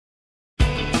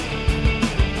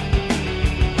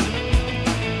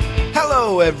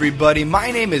Hello, everybody.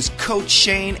 My name is Coach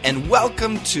Shane, and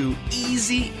welcome to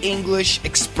Easy English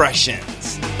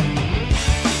Expressions.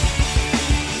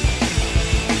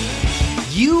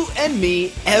 You and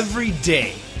me every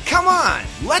day. Come on,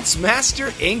 let's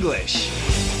master English.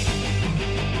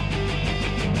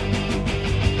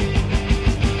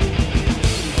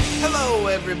 Hello,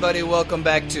 everybody. Welcome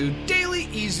back to Daily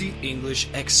Easy English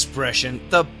Expression,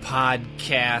 the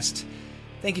podcast.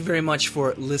 Thank you very much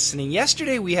for listening.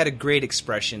 Yesterday we had a great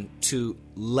expression, to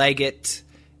leg it,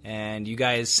 and you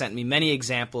guys sent me many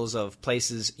examples of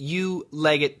places you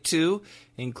leg it to,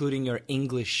 including your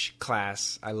English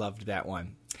class. I loved that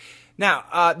one.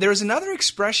 Now, there is another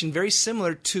expression very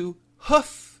similar to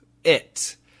hoof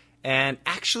it, and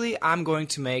actually I'm going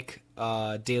to make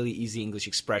a Daily Easy English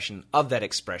expression of that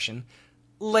expression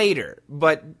later.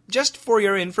 But just for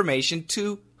your information,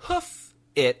 to hoof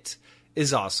it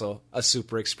is also a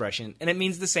super expression, and it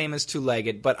means the same as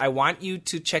two-legged, but I want you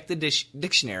to check the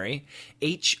dictionary,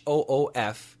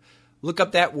 H-O-O-F, look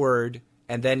up that word,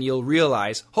 and then you'll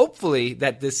realize, hopefully,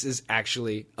 that this is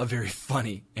actually a very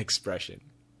funny expression.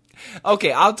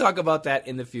 Okay, I'll talk about that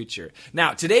in the future.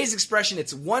 Now, today's expression,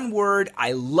 it's one word.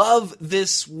 I love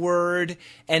this word,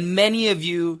 and many of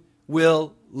you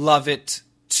will love it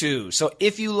too. So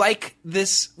if you like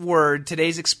this word,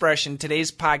 today's expression,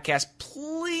 today's podcast,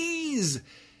 please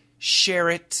share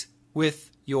it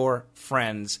with your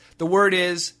friends. The word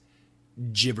is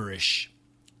gibberish.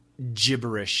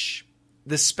 Gibberish.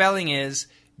 The spelling is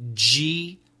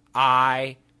G-I-B-B-E-R-I-S-H.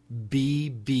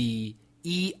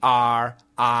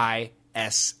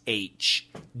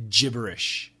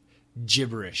 Gibberish.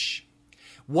 Gibberish.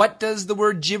 What does the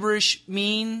word gibberish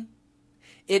mean?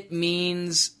 It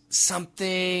means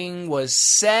something was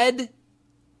said,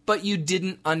 but you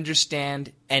didn't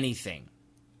understand anything.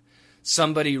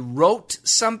 Somebody wrote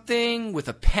something with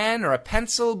a pen or a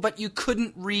pencil, but you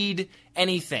couldn't read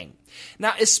anything.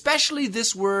 Now, especially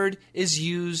this word is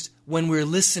used when we're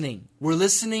listening. We're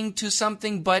listening to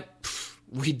something, but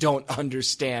we don't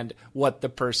understand what the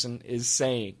person is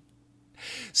saying.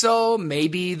 So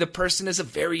maybe the person is a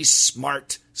very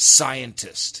smart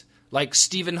scientist, like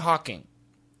Stephen Hawking,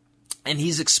 and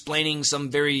he's explaining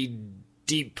some very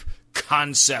deep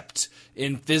concept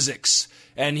in physics,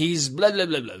 and he's blah, blah,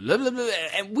 blah, blah, blah, blah, blah,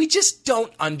 and we just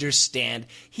don't understand.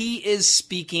 He is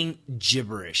speaking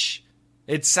gibberish.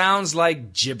 It sounds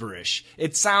like gibberish.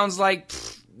 It sounds like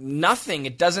nothing.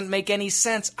 It doesn't make any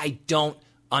sense. I don't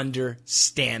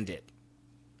understand it.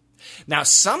 Now,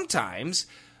 sometimes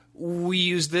we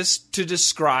use this to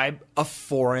describe a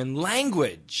foreign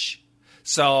language.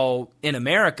 So, in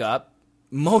America,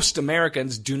 most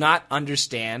Americans do not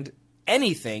understand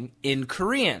anything in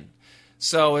Korean.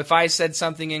 So if I said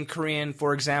something in Korean,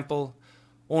 for example,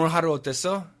 오늘 하루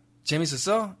어땠어?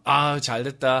 재밌었어? 아,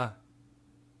 잘됐다.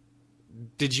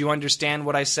 Did you understand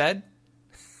what I said?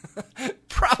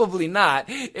 Probably not.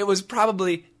 It was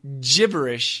probably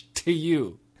gibberish to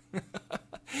you.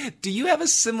 Do you have a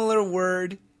similar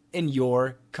word in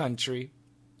your country?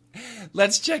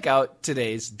 Let's check out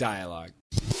today's dialogue.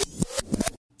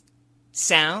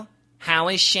 So, how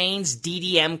is Shane's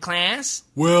DDM class?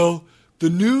 Well, the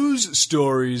news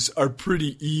stories are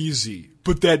pretty easy,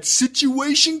 but that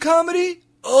situation comedy?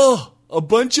 Oh, a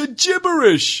bunch of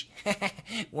gibberish.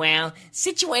 Well,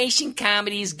 situation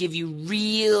comedies give you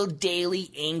real daily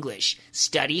English.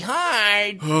 Study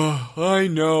hard. I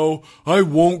know. I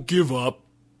won't give up.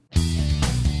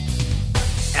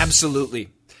 Absolutely.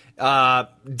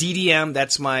 DDM,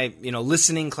 that's my,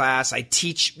 listening class. I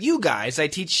teach you guys,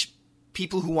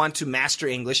 people who want to master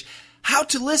English how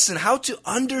to listen, how to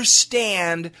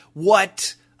understand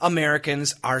what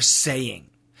Americans are saying,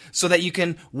 so that you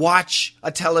can watch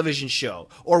a television show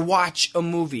or watch a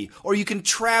movie, or you can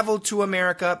travel to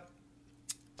America.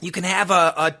 You can have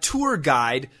a tour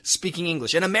guide speaking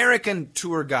English, an American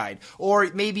tour guide, or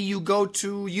maybe you go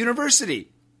to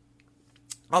university,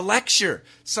 a lecture,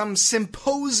 some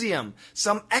symposium,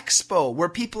 some expo where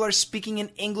people are speaking in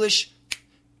English.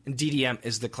 And DDM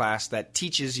is the class that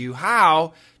teaches you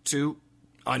how to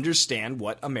understand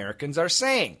what Americans are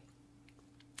saying.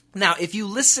 Now, if you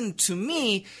listen to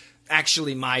me,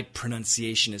 actually my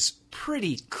pronunciation is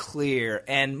pretty clear,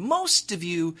 and most of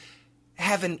you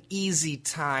have an easy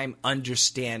time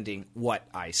understanding what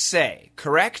I say,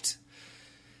 correct?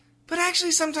 But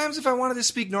actually, sometimes if I wanted to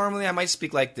speak normally, I might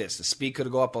speak like this. The speed could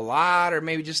go up a lot, or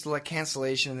maybe just like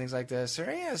cancellation and things like this.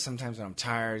 Or sometimes when I'm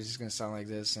tired, it's just going to sound like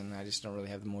this, and I just don't really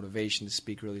have the motivation to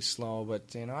speak really slow.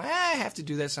 But, I have to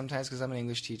do that sometimes because I'm an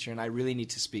English teacher, and I really need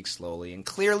to speak slowly and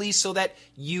clearly so that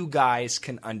you guys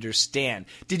can understand.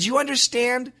 Did you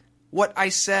understand what I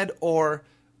said, or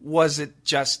was it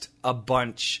just a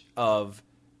bunch of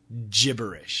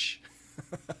gibberish?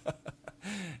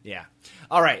 Yeah.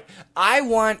 All right. I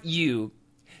want you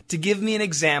to give me an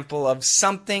example of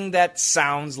something that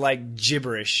sounds like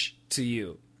gibberish to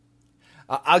you.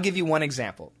 I'll give you one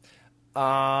example.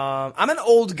 I'm an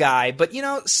old guy, but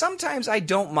sometimes I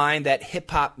don't mind that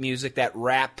hip-hop music, that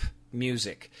rap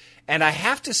music. And I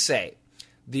have to say,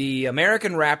 the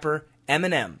American rapper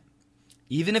Eminem,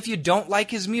 even if you don't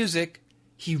like his music,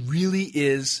 he really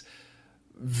is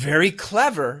very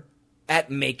clever at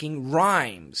making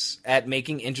rhymes, at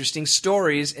making interesting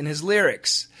stories in his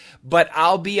lyrics. But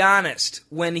I'll be honest,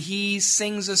 when he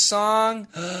sings a song,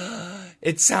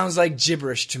 it sounds like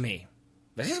gibberish to me.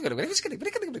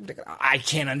 I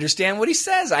can't understand what he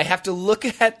says. I have to look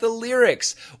at the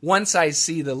lyrics. Once I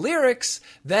see the lyrics,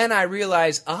 then I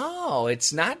realize, oh,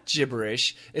 it's not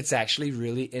gibberish. It's actually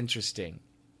really interesting.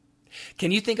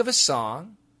 Can you think of a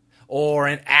song or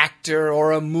an actor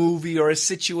or a movie or a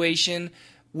situation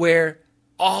where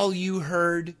all you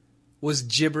heard was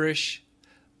gibberish?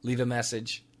 Leave a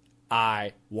message.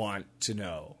 I want to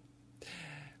know.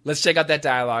 Let's check out that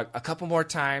dialogue a couple more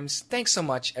times. Thanks so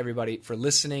much, everybody, for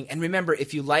listening. And remember,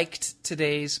 if you liked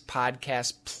today's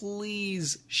podcast,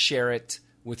 please share it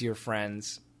with your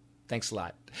friends. Thanks a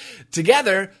lot.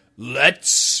 Together,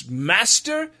 let's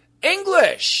master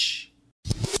English.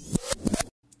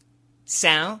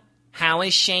 So, how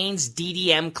is Shane's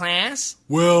DDM class?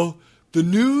 Well, the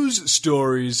news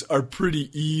stories are pretty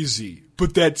easy,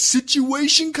 but that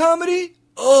situation comedy?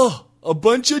 A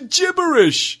bunch of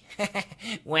gibberish.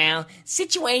 Well,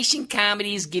 situation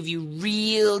comedies give you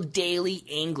real daily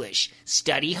English.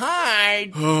 Study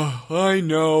hard. I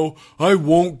know. I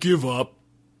won't give up.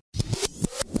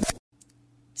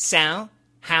 So,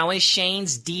 how is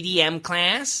Shane's DDM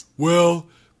class? Well,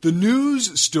 the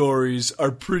news stories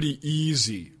are pretty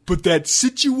easy, but that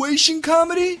situation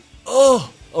comedy?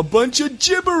 A bunch of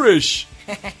gibberish.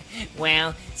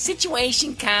 Well,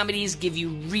 situation comedies give you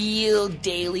real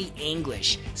daily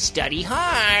English. Study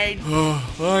hard.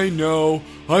 I know.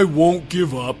 I won't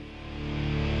give up.